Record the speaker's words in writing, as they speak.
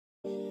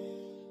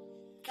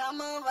Come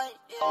over,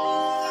 yeah.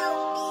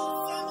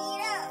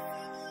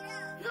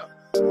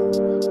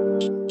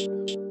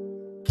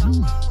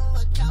 Come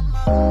over, come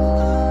over.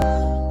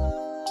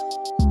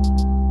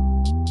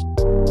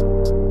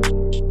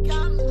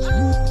 Come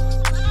over.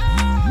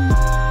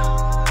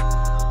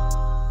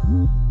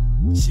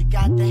 She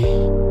got the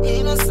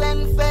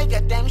innocent figure,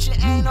 damn, she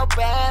ain't no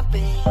bad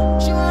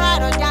bitch. She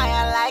ride or die,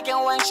 I like it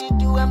when she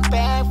doing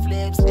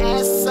backflips.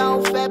 Ass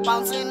so fat,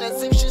 bouncing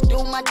as if she's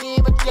doing my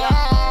diva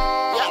dance.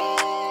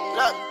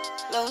 Look,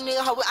 little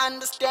nigga, how we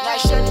understand. That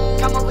shit,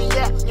 come over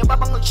here. Your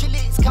papa gon'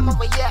 chilies, come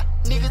over here.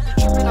 Niggas be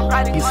tripping, I'm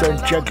riding. Ladies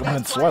and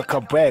gentlemen,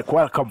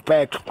 welcome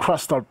back to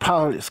Crystal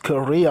Palace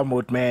career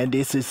mode, man.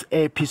 This is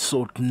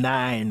episode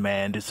 9,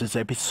 man. This is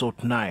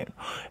episode 9.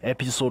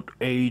 Episode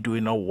 8, we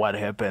know what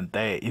happened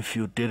there. If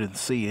you didn't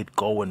see it,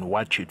 go and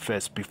watch it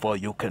first before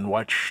you can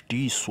watch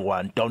this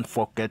one. Don't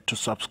forget to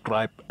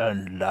subscribe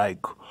and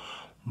like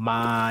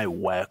my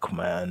work,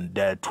 man.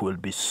 That will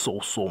be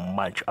so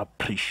much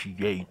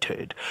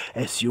appreciated.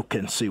 As you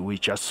can see, we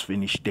just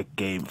finished the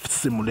game,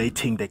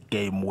 simulating the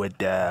game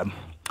with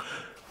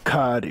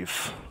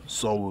Cardiff.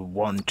 So we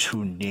won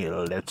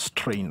 2-0. Let's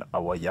train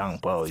our young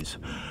boys.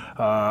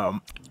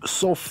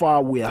 So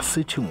far we are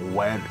sitting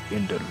well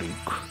in the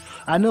league.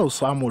 I know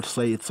some will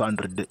say it's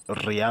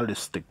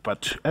unrealistic,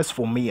 but as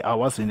for me, I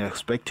wasn't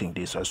expecting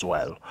this as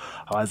well.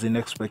 I wasn't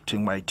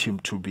expecting my team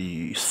to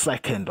be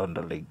second on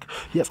the league.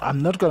 Yes, I'm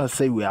not going to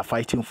say we are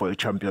fighting for a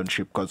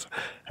championship because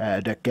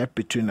the gap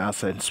between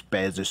us and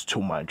Spurs is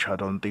too much. I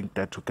don't think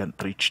that we can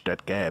reach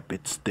that gap.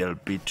 It's still a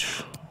bit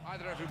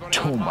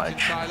too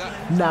much.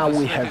 Now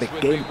we have a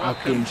game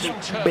against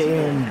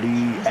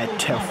Burnley at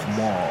Turf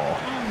Moor.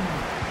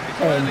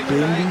 And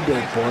Burnley,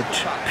 they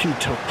bought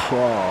Peter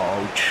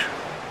Crouch,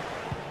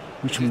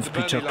 which means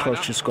Peter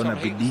Crouch is going to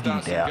be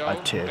leading there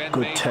at a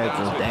good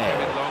tackle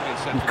there.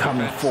 We're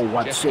coming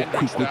forward so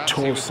quick with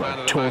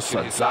Tosa.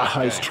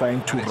 Zaha is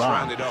trying to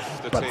run,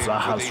 but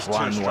Zaha's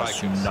run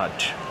was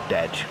not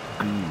that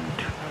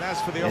good,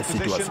 as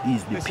it was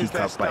easily picked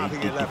up by the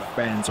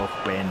defense of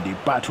Burnley.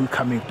 But we're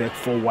coming back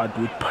forward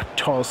with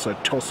Tosa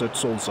to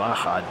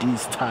Zaha.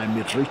 This time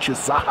it reaches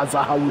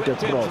Zaha with a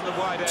cross.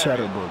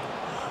 Terrible.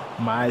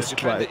 My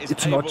strike,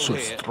 it's not so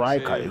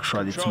striker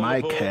actually, it's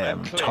my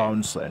Cam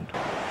Townsend.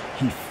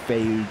 He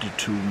failed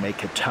to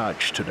make a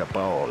touch to the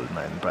ball,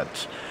 man,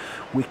 but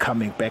we're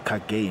coming back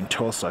again.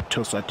 Tosa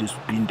has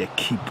been the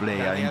key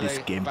player in this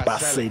game.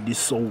 Baseli,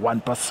 so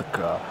Wan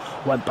Bissaka,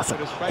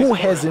 who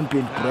hasn't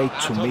been great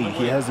to me.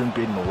 He hasn't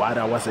been what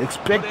I was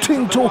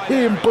expecting to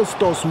him.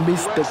 Bustos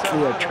missed the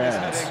clear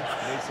chance.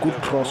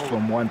 Good cross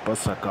from Wan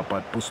Bissaka,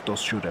 but Bustos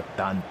should have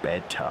done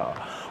better.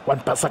 Wan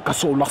Bissaka,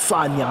 so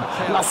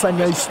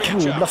Lasagna is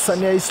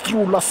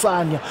through,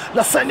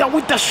 Lasagna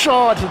with the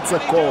shot, it's a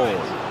goal.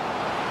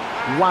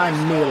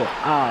 1-0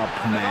 up,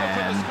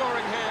 man.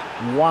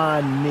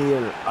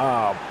 1-0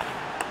 up.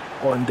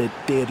 On the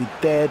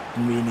 33rd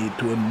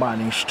minute, we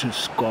managed to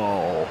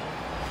score.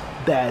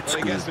 That's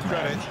good,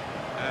 man.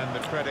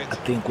 I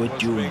think we're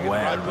doing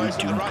well. We're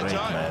doing great,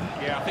 man.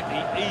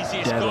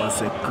 That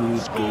was a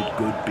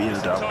good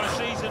build-up.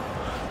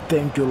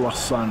 Thank you,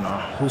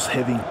 Lasagna, who's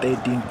having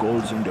 13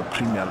 goals in the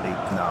Premier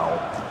League now.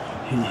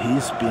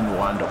 He's been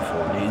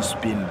wonderful. He's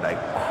been like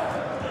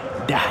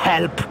the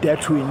help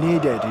that we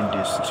needed in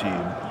this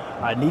team.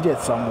 I needed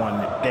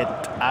someone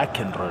that I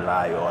can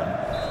rely on,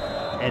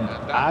 and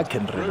I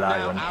can rely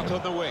on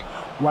him.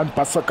 Wan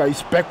Bissaka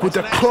is back with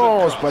a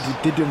cross, but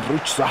it didn't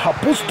reach Zaha.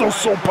 Bustos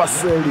so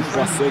Baseli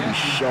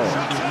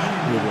shot.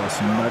 It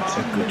was not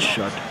a good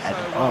shot at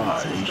all.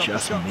 He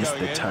just missed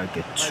the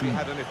target too.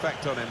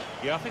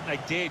 Yeah, I think they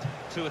did.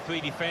 2 or 3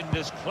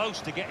 defenders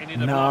close to getting in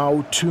the now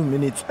block. 2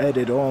 minutes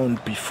added on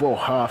before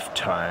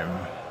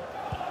half-time.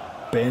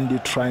 Burnley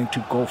trying to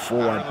go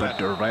forward, but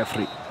the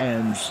referee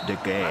ends the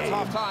game.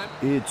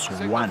 It's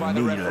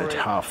 1-0 at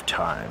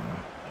half-time.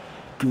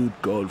 Good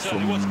goal from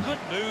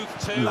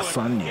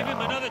Lasagna.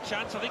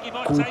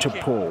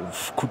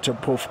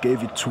 Kutapov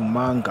gave it to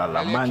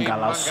Mangala.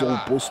 Mangala saw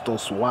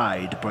Bustos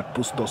wide, but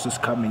Bustos is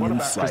coming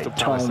inside.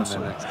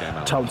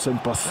 Townsend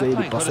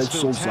Baseli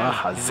saw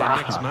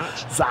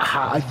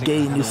Zaha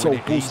again. He saw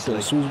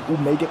Bustos who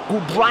made a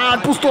good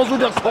run. Bustos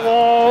with a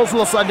cross.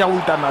 Lasagna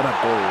with another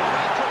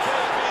goal.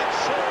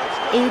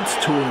 It's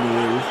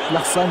 2-0,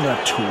 Lasagna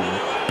 2,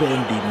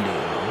 Burnley 0.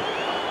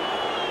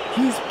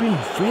 He's been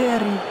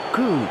very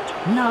good.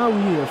 Now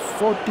we have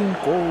 14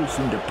 goals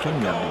in the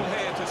Premier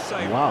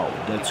League. Wow,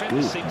 that's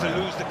good,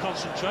 man.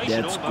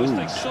 That's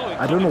good.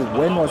 I don't know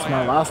when was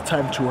my last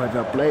time to have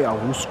a player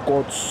who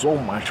scored so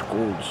much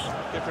goals.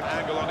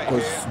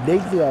 Because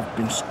lately I've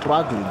been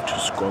struggling to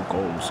score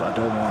goals. I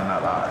don't wanna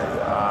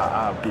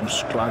lie. I've been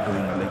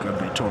struggling a little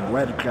bit. On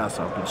world class,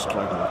 I've been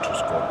struggling to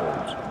score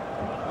goals.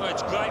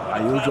 I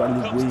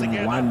usually win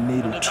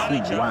 1-0,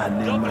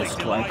 2-1, and my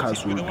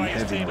strikers will be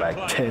having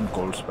like 10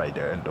 goals by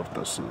the end of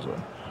the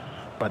season.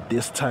 But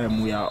this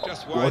time we are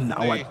on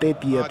our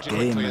 30th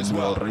game and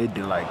we're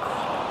already like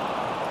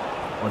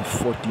on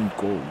 14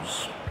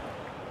 goals.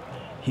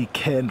 he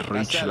can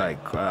reach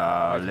like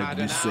let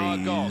me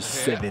say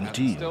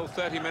 17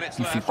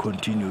 if he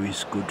continue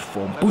his good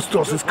form.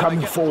 Bustos is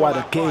coming forward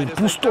again.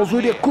 Bustos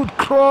with a good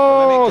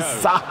cross.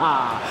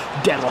 Zaha,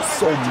 that was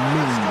so mean,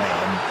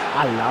 man.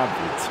 I love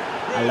it.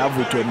 I love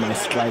it when my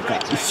striker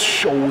is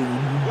showing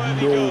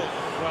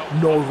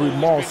no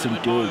remorse in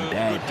doing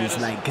that. It's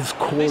like he's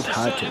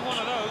cold-hearted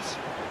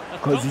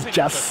because he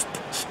just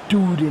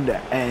stood in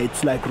the air.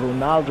 It's like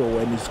Ronaldo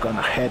when he's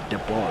gonna head the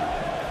ball.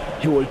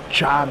 He will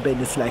jump and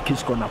it's like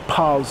he's gonna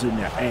pause in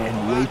the air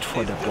and wait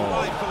for the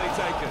ball.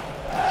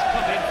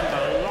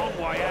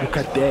 Look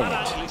at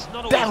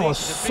that. That was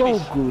so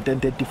good,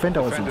 and the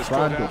defender was in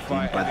front of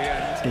him, but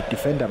the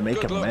defender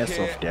made a mess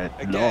of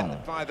that long.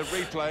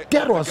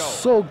 That was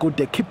so good.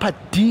 The keeper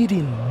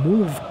didn't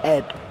move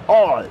at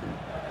all.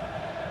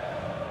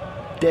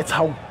 That's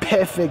how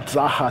perfect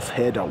Zaha's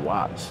header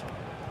was.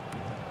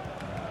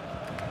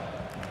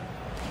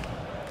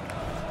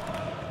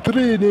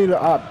 3-0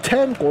 up,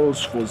 10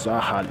 goals for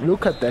Zaha.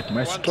 Look at that,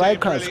 my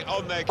strikers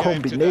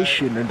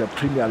combination in the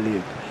Premier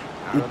League.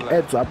 It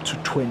adds up to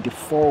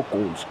 24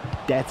 goals.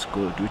 That's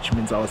good, which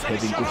means I was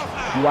having good.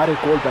 What a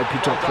goal by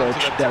Peter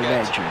Crouch, the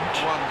legend.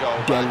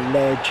 The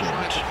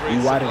legend.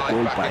 What a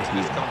goal by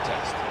him.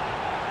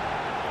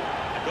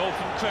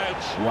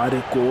 What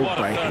a goal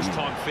by him.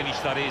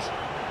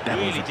 That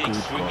was a good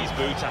goal.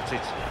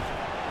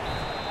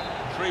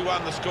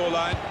 3-1 the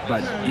scoreline.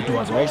 But it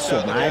was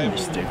also my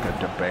mistake at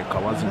the back. I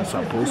wasn't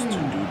supposed to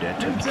do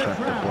that and trap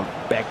the ball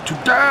back to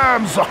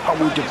damn Zaha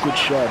with a good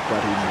shot,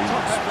 but he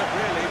missed.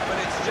 Really, but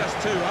it's just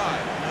too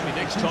high. Maybe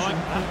next time.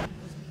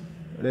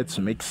 Let's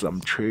make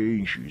some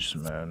changes,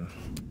 man.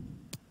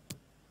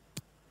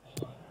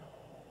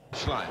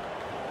 Schlein.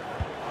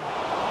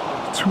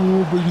 2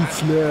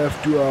 minutes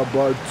left. We are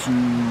about to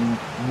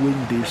win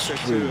this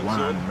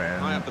 3-1,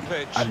 man.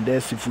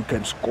 Unless if we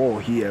can score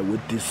here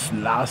with this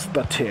last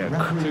attack.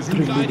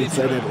 3 minutes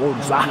added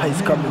on. Zaha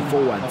is coming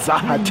forward.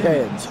 Zaha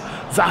turns.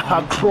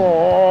 Zaha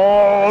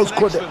cross.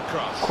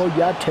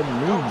 Koyate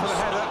moves.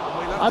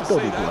 I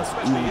thought it was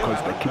in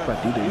because the keeper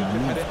didn't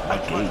move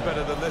again.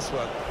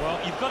 Well,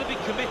 you've got to be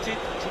committed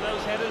to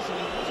those headers, and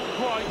it wasn't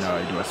quite. No,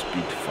 it was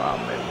bit far,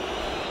 man.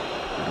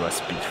 It was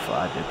bit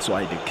far. That's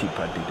why the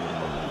keeper didn't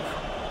move.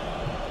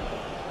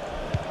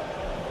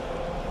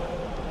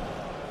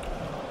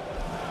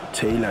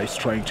 Taylor is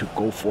trying to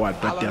go forward,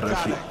 but the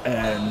referee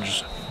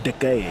ends the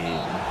game.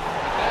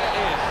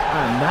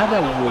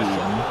 Another win.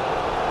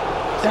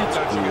 That's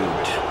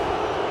good.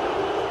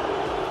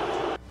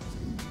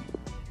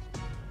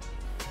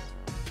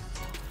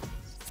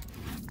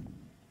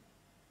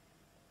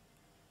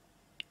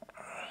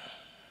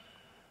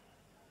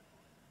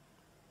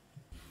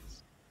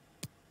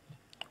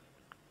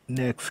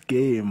 Next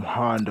game,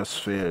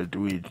 Huddersfield.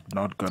 We're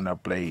not gonna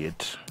play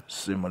it.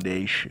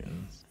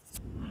 Simulation.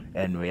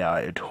 And we are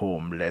at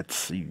home. Let's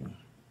see.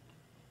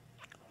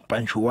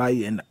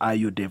 Banshuayi and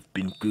Ayu, they've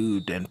been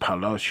good, and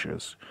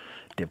Palacios,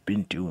 they've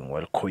been doing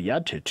well.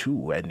 Koyate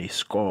too, and he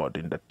scored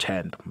in the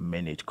 10th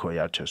minute.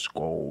 Koyate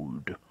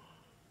scored.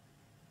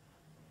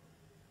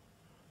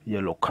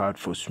 Yellow card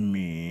for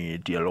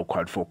Smith, yellow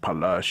card for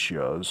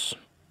Palacios.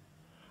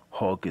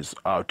 Hawk is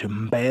out.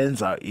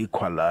 Mbenza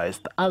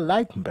equalized. I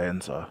like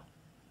Mbenza.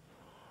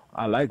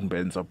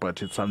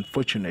 But it's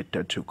unfortunate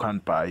that you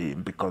can't buy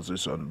him because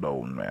he's on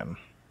loan, man.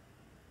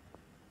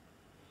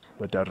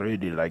 But I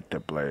really like the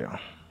player.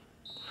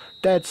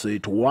 That's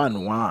it,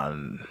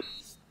 1-1.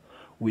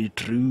 We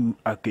drew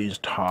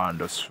against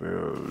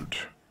Huddersfield.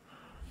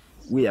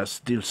 We are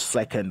still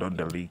second on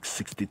the league,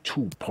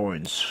 62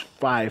 points,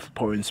 5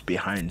 points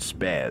behind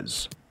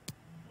Spurs,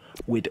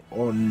 with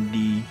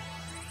only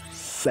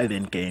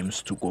 7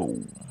 games to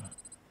go.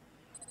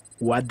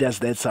 What does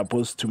that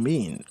supposed to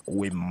mean?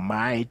 We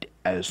might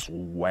as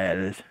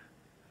well.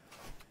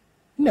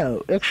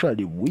 No,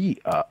 actually, we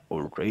are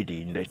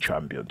already in the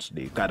Champions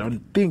League. I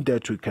don't think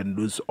that we can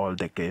lose all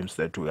the games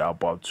that we are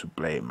about to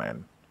play,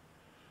 man.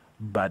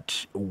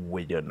 But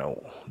we don't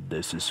know.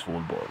 This is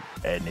football.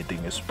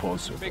 Anything is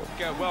possible. Big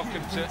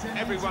welcome to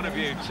every one of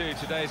you to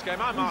today's game.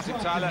 I'm Martin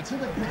Tyler.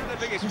 And the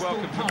biggest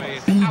welcome for me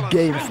is big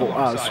game for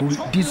us.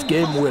 This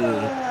game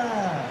will...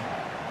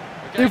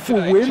 If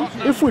we win,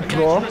 if we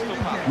draw,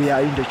 we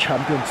are in the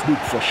Champions League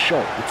for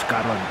sure. It's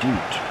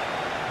guaranteed.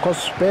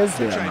 Because Spurs,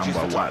 they are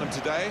number 1.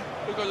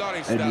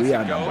 And we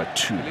are number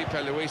 2.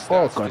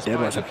 Oh God, there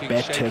was a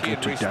bad tackle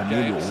to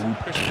Danilo who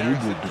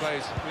dribbled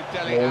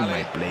all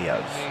my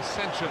players.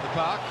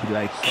 He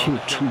like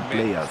killed 2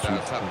 players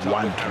with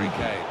 1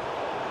 dribble.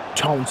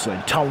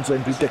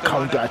 Townsend with the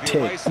counter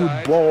attack.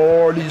 Good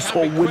ball. He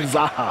saw with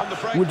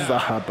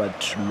Zaha, but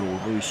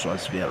Lloris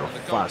was very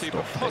fast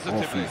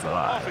off his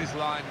line.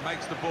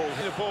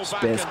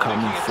 Spurs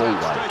coming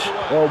forward.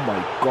 Oh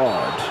my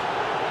God.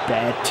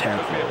 Bad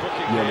tackle,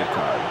 yellow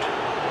card.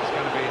 It's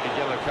going to be a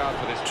yellow card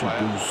for this player.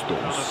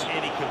 Bustos.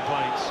 Any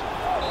complaints?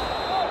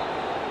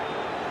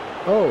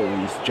 Oh,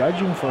 he's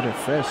judging for the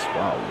first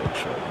foul,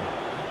 actually.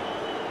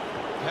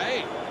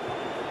 Hey,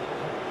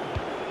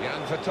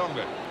 Jan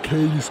Vertonghen.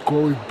 Kane is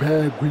going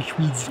back, which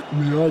means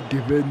we are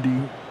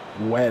defending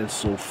well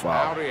so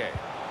far. Aurier.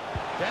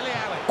 Dele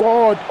Alli.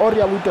 God,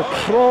 Aurier with the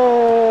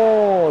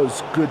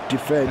cross. Good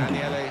defending.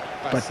 Daniele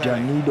But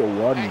Baselli. Janido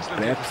won it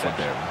Excellent back for interception.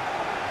 them.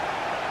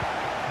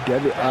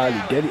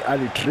 Dele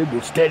Alli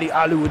dribbles. Dele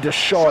Alli with the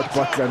shot.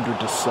 Buckland with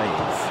the save.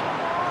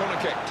 Corner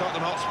kick,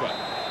 Tottenham Hotspur.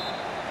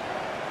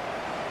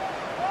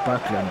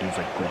 Buckland is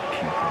a good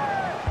keeper.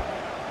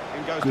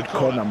 In goes Good the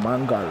corner.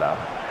 Mangala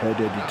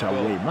headed it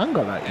away.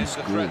 Mangala Ends is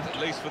the good. threat,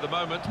 at least for the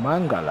moment.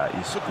 Mangala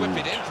is Could whip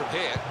good. it in from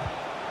here.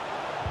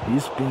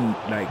 He's been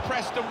like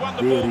Pressed and won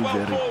the ball very, well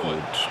very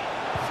forward. good.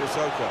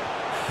 Sissoko.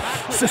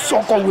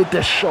 Sissoko with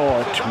the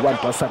shot.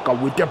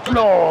 Wan-Bissaka with the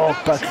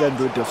block. Buckland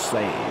with the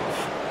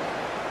save.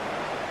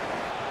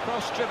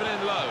 Cross driven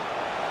in low.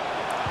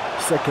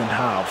 Second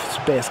half,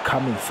 Spurs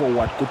coming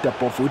forward, good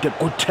up off with a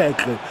good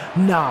tackle.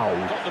 Now,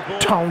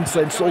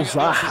 Townsend, so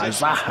Zaha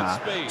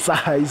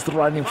is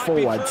running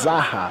forward.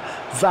 Zaha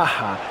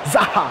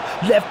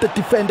left the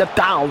defender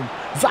down.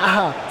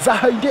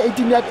 Zaha in the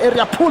 18-yard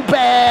area, pull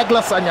back,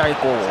 Lasagna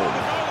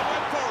goal.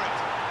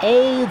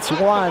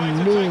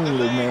 8-1-0,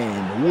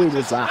 man. Will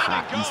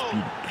Zaha is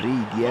been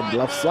brilliant.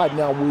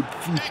 Lasagna with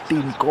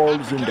 15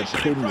 goals in the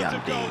Premier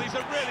League.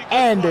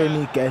 And then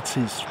he gets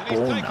his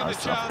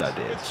bonus after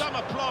that.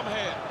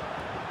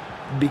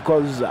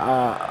 Because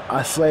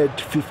I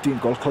said 15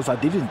 goals because I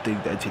didn't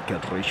think that he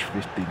could reach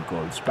 15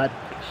 goals. But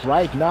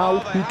right now,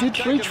 he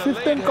did reach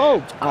 15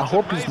 goals. I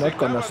hope he's not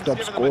going to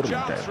stop scoring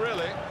them.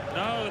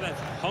 No, they've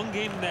hung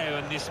in there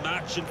in this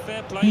match, and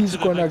fair play He's to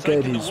them. gonna They've get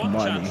taken the his one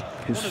money,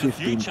 chance, his one of the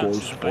few 15 goals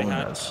chances they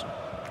had. bonus.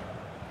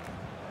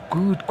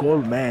 Good goal,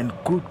 man.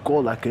 Good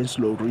goal against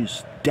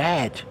Lloris.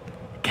 That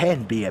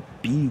can be a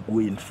big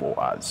win for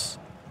us.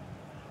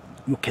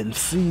 You can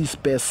see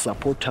Spurs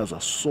supporters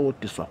are so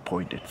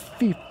disappointed.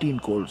 15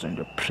 goals in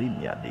the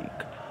Premier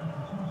League.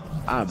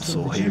 I'm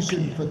so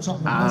happy.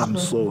 I'm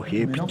so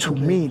happy. To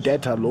me,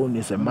 that alone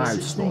is a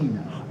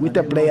milestone. With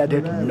a player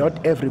that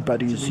not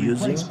everybody is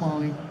using.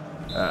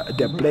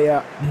 The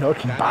player not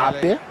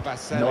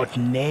Mbappe, not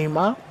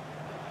Neymar.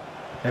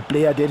 A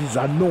player that is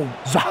unknown.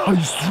 Zaha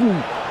is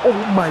through. Oh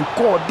my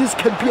God, this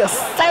can be a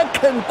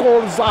second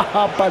goal.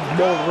 Zaha, but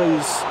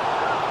Lloris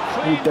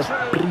with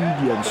a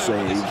brilliant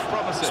save.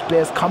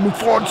 Spurs coming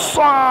forward.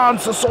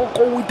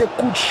 Sissoko with a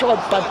good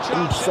shot, but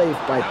good save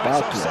by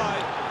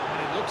Buckland.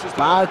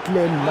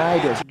 Buckland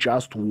might have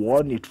just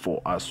won it for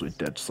us with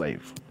that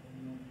save.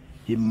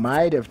 He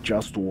might have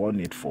just won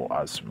it for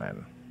us,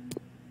 man.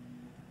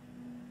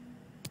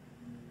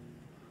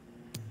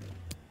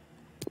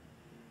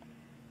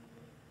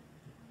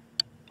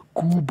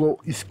 Kubo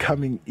is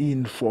coming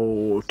in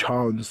for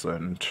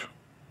Townsend.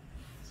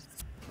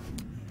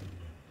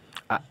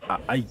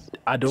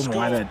 I don't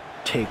want to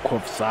take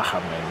off Zaha,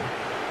 man.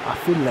 I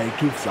feel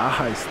like if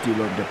Zaha is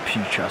still on the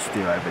pitch, I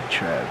still have a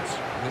chance.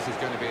 This is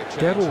going to be a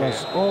There chance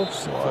was here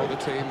also for the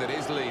team that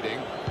is leading.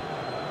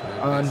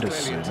 And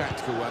it's clearly a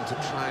tactical one to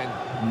try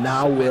and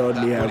now we cement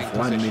only that have winning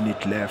 1 position.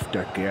 minute left,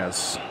 I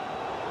guess.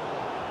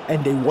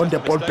 And they want the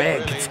ball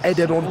back. It's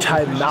added on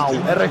time now.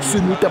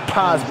 Ericsson with the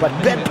pass, but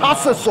Ben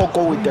passes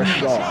Sissoko with the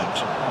shot.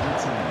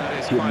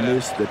 He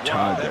missed the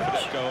target.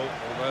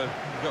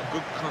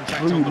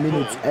 3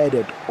 minutes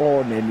added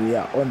on, and we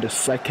are on the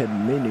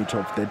second minute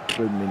of the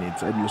 3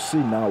 minutes. And you see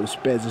now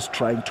Spurs is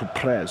trying to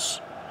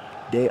press.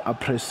 They are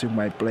pressing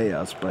my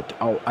players, but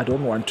I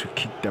don't want to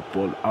kick the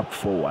ball up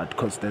forward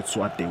because that's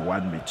what they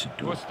want me to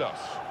do. Bustos.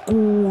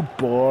 Good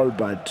ball,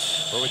 but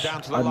Well, we're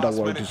down to the last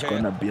Underwood minute is here.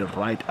 gonna be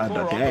right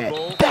under on the that.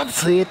 ball.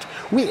 That's it.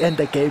 We end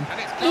the game. And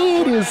it's come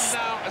It to an is end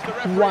now as the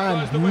referee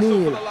blows the whistle for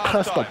 1-0. the last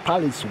Crystal time.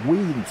 Palace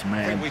wins, I think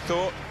man. we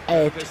thought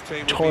At this team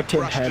would be Tottenham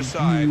brushed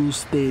aside. New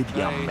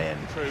Stadium, They man.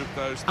 proved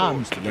those I'm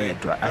thoughts to be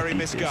glad I very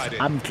did this. misguided.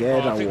 I'm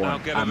glad Well, I think I they'll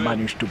won. get a I real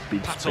managed to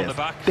beat pat on the Spurs.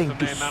 back Thank from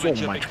you their so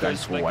manager much, because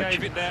guys, for they gave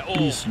watching. it their all.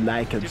 Please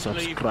like and Didn't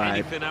leave subscribe.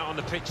 anything out on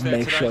the pitch there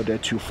Make today. sure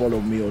that you follow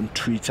me on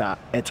Twitter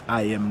at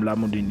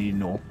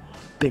 @IamLamudinino.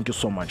 Thank you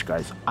so much,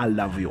 guys. I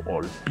love you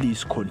all.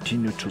 Please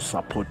continue to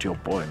support your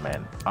boy,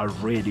 man. I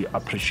really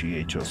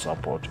appreciate your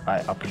support. I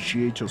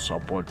appreciate your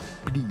support.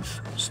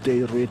 Please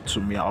stay read to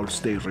me. I'll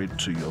stay read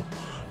to you.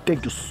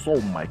 Thank you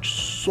so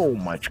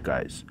much,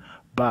 guys.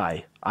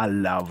 Bye. I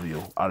love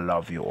you. I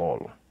love you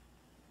all.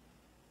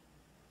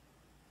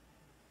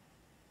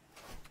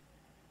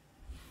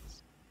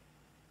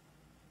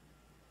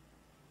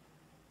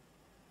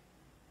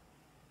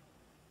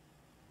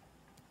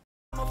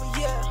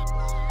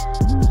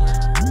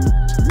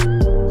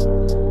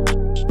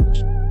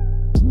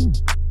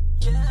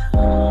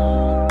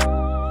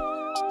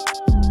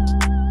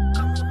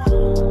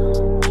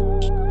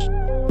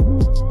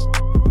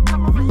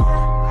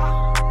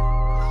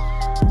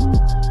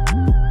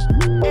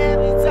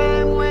 Every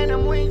time when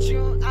I'm with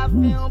you, I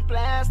feel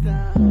blessed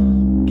now.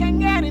 Can't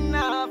get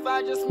enough,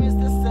 I just miss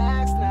the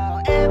sex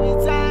now. Every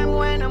time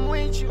when I'm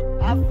with you,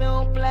 I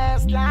feel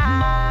blessed now.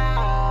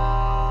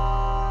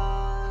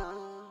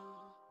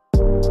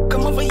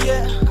 Come over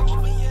here.